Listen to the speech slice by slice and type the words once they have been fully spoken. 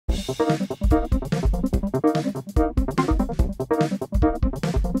So the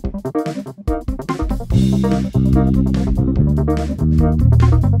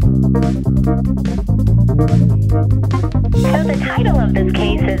title of this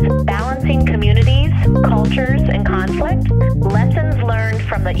case is Balancing Communities, Cultures, and Conflict, Lessons Learned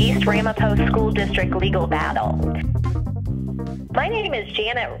from the East Ramapo School District Legal Battle. My name is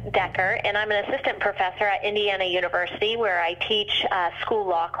Janet Decker, and I'm an assistant professor at Indiana University where I teach school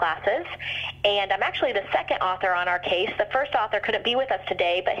law classes. And I'm actually the second author on our case. The first author couldn't be with us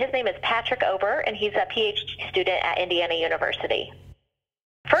today, but his name is Patrick Ober, and he's a PhD student at Indiana University.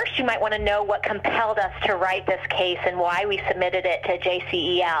 First, you might want to know what compelled us to write this case and why we submitted it to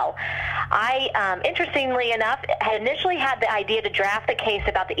JCEL. I, interestingly enough, had initially had the idea to draft the case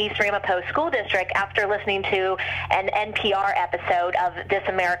about the East Ramapo School District after listening to an NPR episode of This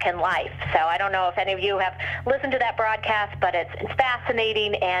American Life. So I don't know if any of you have listened to that broadcast, but it's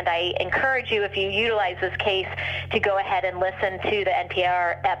fascinating, and I encourage you, if you utilize this case, to go ahead and listen to the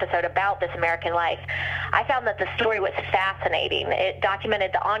NPR episode about This American Life. I found that the story was fascinating. It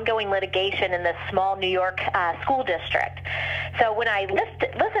documented the ongoing litigation in this small New York school district. So when I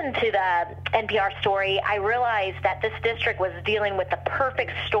listened to the NPR story, I realized that this district was dealing with the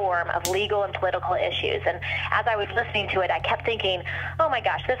perfect storm of legal and political issues. And as I was listening to it, I kept thinking, oh my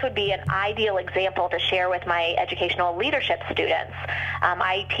gosh, this would be an ideal example to share with my educational leadership students.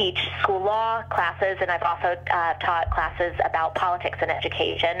 I teach school law classes, and I've also taught classes about politics and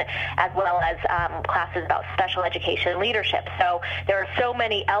education, as well as classes about special education leadership. So there are so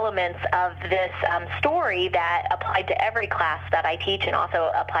many elements of this story that apply to every class that I teach and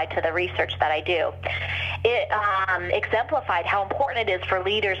also apply to the research that I do. It exemplified how important it is for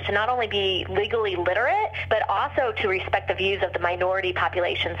leaders to not only be legally literate, but also to respect the views of the minority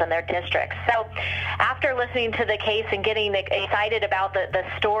populations in their districts. So after listening to the case and getting excited about the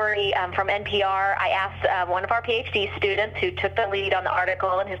story from NPR, I asked one of our PhD students who took the lead on the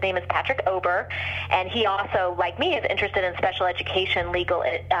article, and his name is Patrick Ober, and he also, like me, is interested in special education legal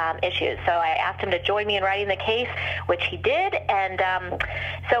issues. So I asked him to join me in writing the case, which he did, and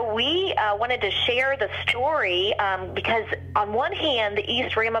so we wanted to share the story because on one hand, the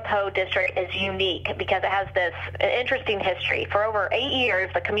East Ramapo district is unique because it has this interesting history. For over 8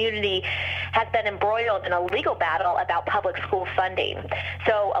 years, the community has been embroiled in a legal battle about public school funding.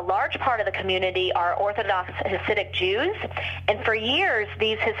 So a large part of the community are Orthodox Hasidic Jews, and for years,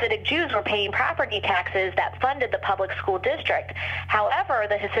 these Hasidic Jews were paying property taxes that funded the public school district. However,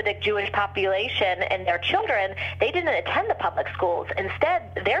 the Hasidic Jewish population and their children, they didn't attend the public schools.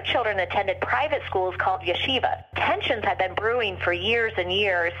 Instead, their children attended private schools called yeshiva. Tensions had been brewing for years and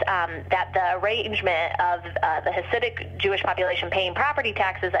years that the arrangement of the Hasidic Jewish population paying property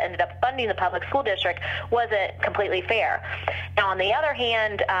taxes that ended up funding the public school district wasn't completely fair. Now, on the other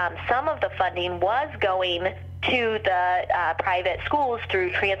hand, some of the funding was going to the private schools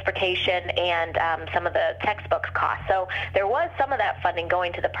through transportation and some of the textbooks costs. So there was some of that funding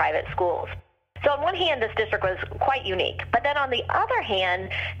going to the private schools. So on one hand, this district was quite unique. But then on the other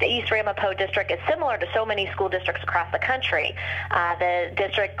hand, the East Ramapo district is similar to so many school districts across the country. The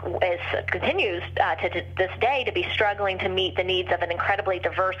district continues to this day to be struggling to meet the needs of an incredibly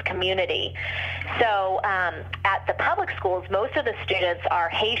diverse community. So at the public schools, most of the students are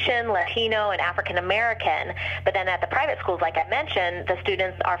Haitian, Latino, and African American. But then at the private schools, like I mentioned, the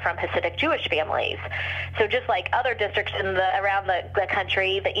students are from Hasidic Jewish families. So just like other districts around the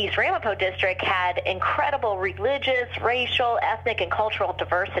country, the East Ramapo district had incredible religious, racial, ethnic, and cultural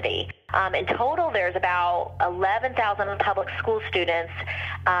diversity. In total, there's about 11,000 public school students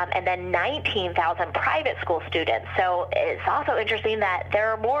and then 19,000 private school students. So it's also interesting that there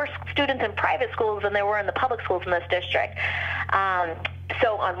are more students in private schools than there were in the public schools in this district.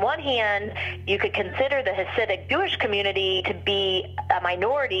 So on one hand, you could consider the Hasidic Jewish community to be a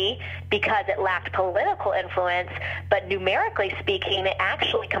minority because it lacked political influence, but numerically speaking, it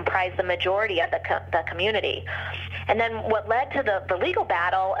actually comprised the majority of the community. And then what led to the legal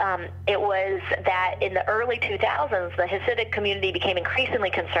battle, it was that in the early 2000s, the Hasidic community became increasingly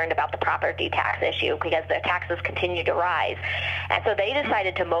concerned about the property tax issue because their taxes continued to rise. And so they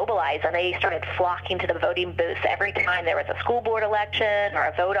decided to mobilize, and they started flocking to the voting booths every time there was a school board election or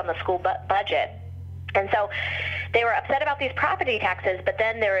a vote on the school budget. And so they were upset about these property taxes, but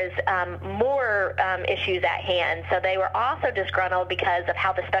then there is more issues at hand. So they were also disgruntled because of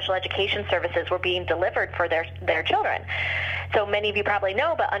how the special education services were being delivered for their children. So many of you probably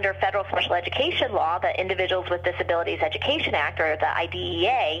know, but under federal special education law, the Individuals with Disabilities Education Act, or the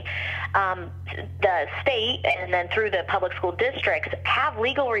IDEA, the state and then through the public school districts have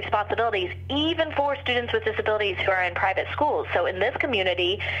legal responsibilities even for students with disabilities who are in private schools. So in this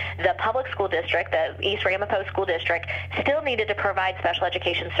community, the public school district, the East Ramapo School District, still needed to provide special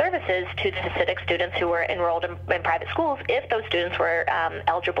education services to the Hasidic students who were enrolled in private schools if those students were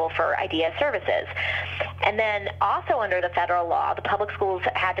eligible for IDEA services. And then also under the federal law, the public schools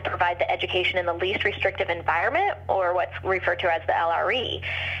had to provide the education in the least restrictive environment, or what's referred to as the LRE.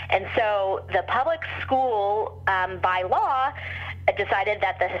 And so the public school, by law, decided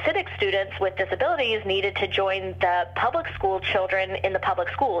that the Hasidic students with disabilities needed to join the public school children in the public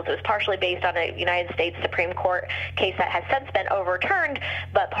schools. It was partially based on a United States Supreme Court case that has since been overturned,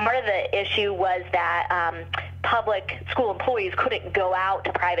 but part of the issue was that public school employees couldn't go out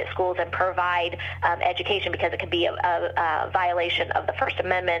to private schools and provide education because it could be a violation of the First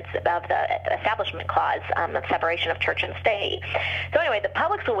Amendment of the Establishment Clause of separation of church and state. So anyway, the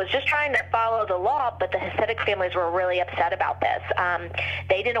public school was just trying to follow the law, but the Hasidic families were really upset about this.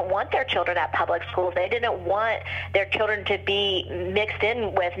 They didn't want their children at public schools. They didn't want their children to be mixed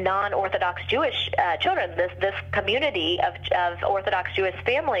in with non-Orthodox Jewish children. This community of Orthodox Jewish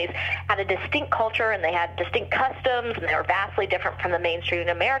families had a distinct culture, and they had distinct customs, and they were vastly different from the mainstream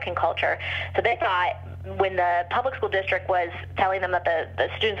American culture. So they thought, when the public school district was telling them that the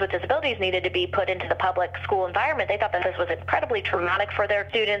students with disabilities needed to be put into the public school environment, they thought that this was incredibly traumatic for their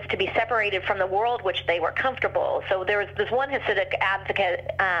students to be separated from the world which they were comfortable. So there was this one Hasidic advocate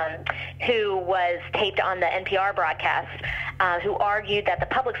who was taped on the NPR broadcast who argued that the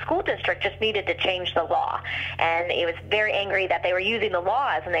public school district just needed to change the law. And he was very angry that they were using the law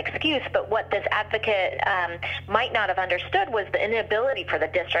as an excuse, but what this advocate might not have understood was the inability for the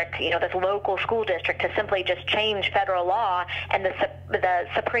district, this local school district, to simply just change federal law and the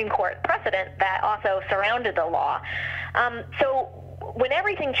Supreme Court precedent that also surrounded the law. So when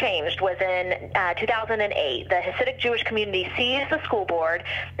everything changed was in 2008. The Hasidic Jewish community seized the school board.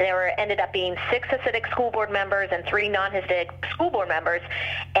 There ended up being 6 Hasidic school board members and 3 non-Hasidic school board members.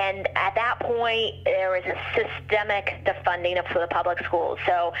 And at that point, there was a systemic defunding of the public schools.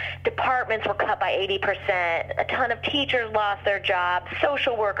 So departments were cut by 80%. A ton of teachers lost their jobs.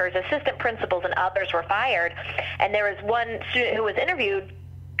 Social workers, assistant principals, and others were fired. And there was one student who was interviewed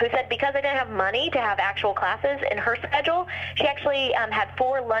who said because I didn't have money to have actual classes in her schedule, she actually had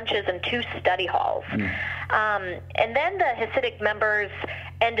 4 lunches and 2 study halls. And then the Hasidic members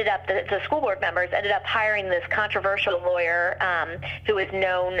ended up, the school board members ended up hiring this controversial lawyer who is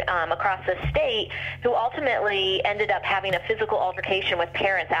known across the state, who ultimately ended up having a physical altercation with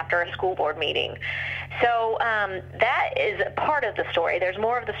parents after a school board meeting. So that is part of the story. There's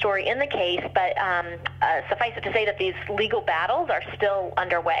more of the story in the case, but suffice it to say that these legal battles are still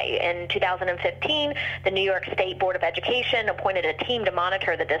underway. In 2015, the New York State Board of Education appointed a team to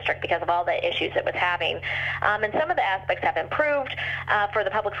monitor the district because of all the issues it was having. And some of the aspects have improved for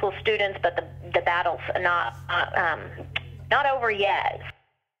the public school students, but the battle's not over yet.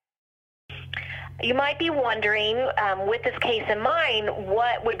 You might be wondering, with this case in mind,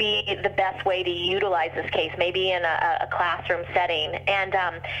 what would be the best way to utilize this case, maybe in a classroom setting. And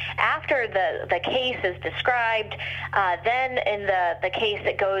after the case is described, then in the case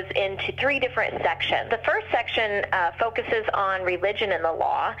it goes into 3 different sections. The first section focuses on religion and the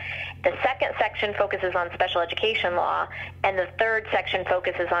law. The second section focuses on special education law. And the third section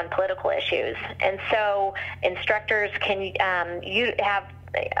focuses on political issues. And so instructors can have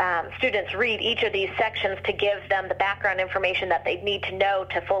students read each of these sections to give them the background information that they need to know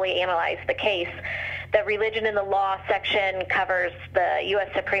to fully analyze the case. The religion and the law section covers the U.S.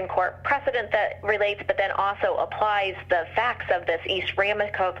 Supreme Court precedent that relates, but then also applies the facts of this East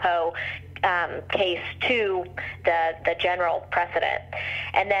Ramapo case to the general precedent.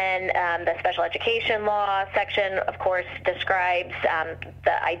 And then the special education law section, of course, describes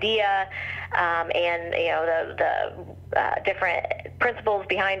the idea and the different principles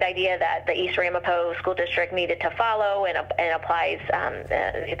behind the idea that the East Ramapo School District needed to follow, and applies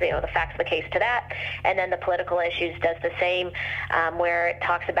the facts of the case to that. And then the political issues does the same, where it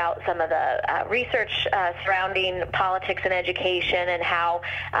talks about some of the research surrounding politics and education, and how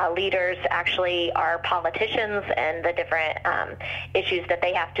leaders actually are politicians, and the different issues that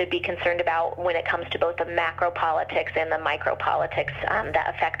they have to be concerned about when it comes to both the macro politics and the micro politics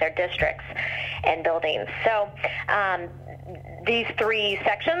that affect their districts and buildings. So these three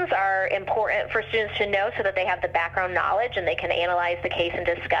sections are important for students to know so that they have the background knowledge and they can analyze the case and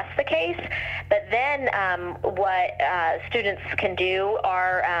discuss the case. But then what students can do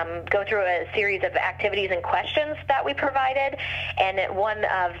are go through a series of activities and questions that we provided, and one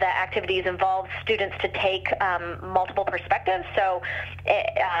of the activities involves students to take multiple perspectives. So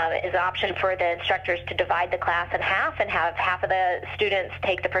it is an option for the instructors to divide the class in half and have half of the students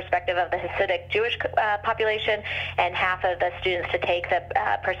take the perspective of the Hasidic Jewish population and half of the students to take the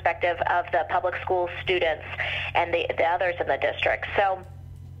perspective of the public school students and the others in the district. So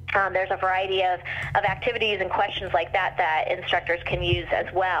there's a variety of activities and questions like that that instructors can use as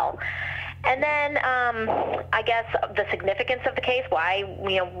well. And then I guess the significance of the case, why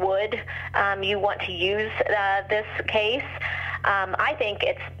would you want to use this case? I think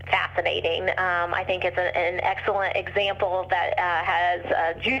it's fascinating. I think it's an excellent example that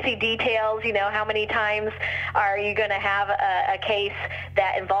has juicy details. How many times are you going to have a case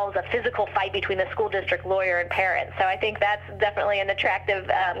that involves a physical fight between the school district lawyer and parents? So I think that's definitely an attractive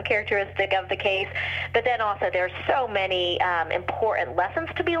characteristic of the case. But then also there's so many important lessons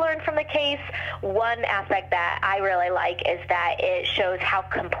to be learned from the case. One aspect that I really like is that it shows how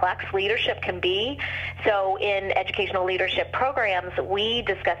complex leadership can be. So in educational leadership programs, we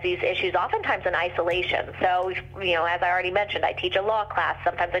discuss these issues oftentimes in isolation. So, as I already mentioned, I teach a law class.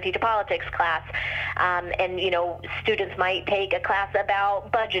 Sometimes I teach a politics class. And, students might take a class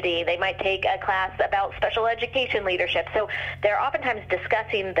about budgeting. They might take a class about special education leadership. So they're oftentimes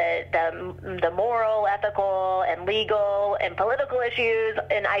discussing the moral, ethical, and legal and political issues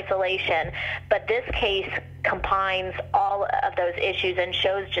in isolation. But this case combines all of those issues and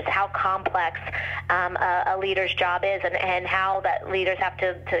shows just how complex a leader's job is and how that leaders have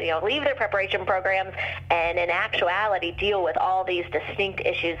to leave their preparation programs and in actuality deal with all these distinct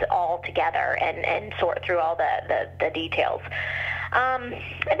issues all together and sort through all the details. And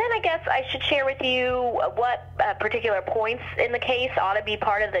then I guess I should share with you what particular points in the case ought to be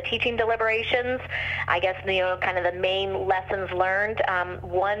part of the teaching deliberations. I guess, kind of the main lessons learned.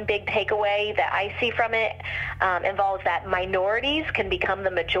 One big takeaway that I see from it involves that minorities can become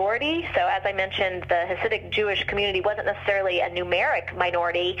the majority. So as I mentioned, the Hasidic Jewish community wasn't necessarily a numeric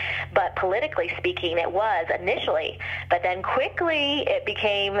minority, but politically speaking, it was initially. But then quickly it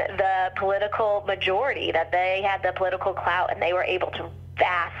became the political majority, that they had the political clout and they were able to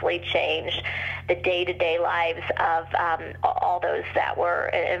vastly change the day-to-day lives of all those that were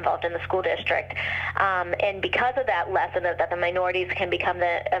involved in the school district. And because of that lesson that the minorities can become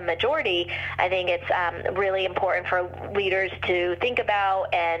the majority, I think it's really important for leaders to think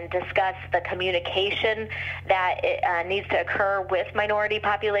about and discuss the communication that needs to occur with minority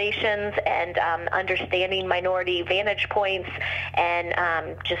populations and understanding minority vantage points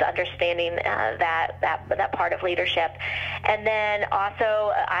and just understanding that part of leadership. And then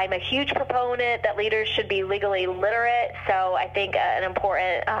also, I'm a huge proponent that leaders should be legally literate. So I think an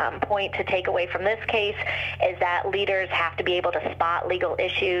important point to take away from this case is that leaders have to be able to spot legal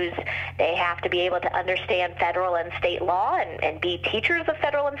issues. They have to be able to understand federal and state law and be teachers of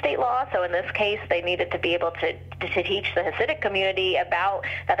federal and state law. So in this case, they needed to be able to teach the Hasidic community about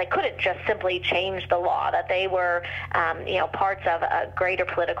that they couldn't just simply change the law, that they were parts of a greater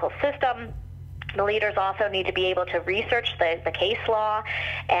political system. The leaders also need to be able to research the case law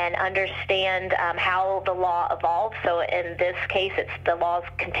and understand how the law evolves. So in this case, the law's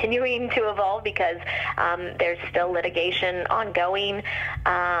continuing to evolve because there's still litigation ongoing.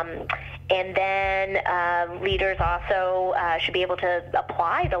 And then leaders also should be able to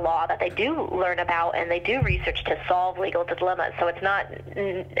apply the law that they do learn about and they do research to solve legal dilemmas. So it's not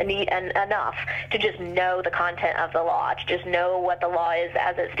enough to just know the content of the law, to just know what the law is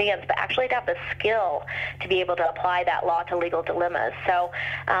as it stands, but actually to have the skill to be able to apply that law to legal dilemmas. So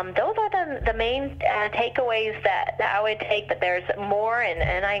those are the main takeaways that I would take, but there's more,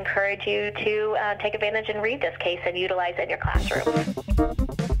 and I encourage you to take advantage and read this case and utilize it in your classroom.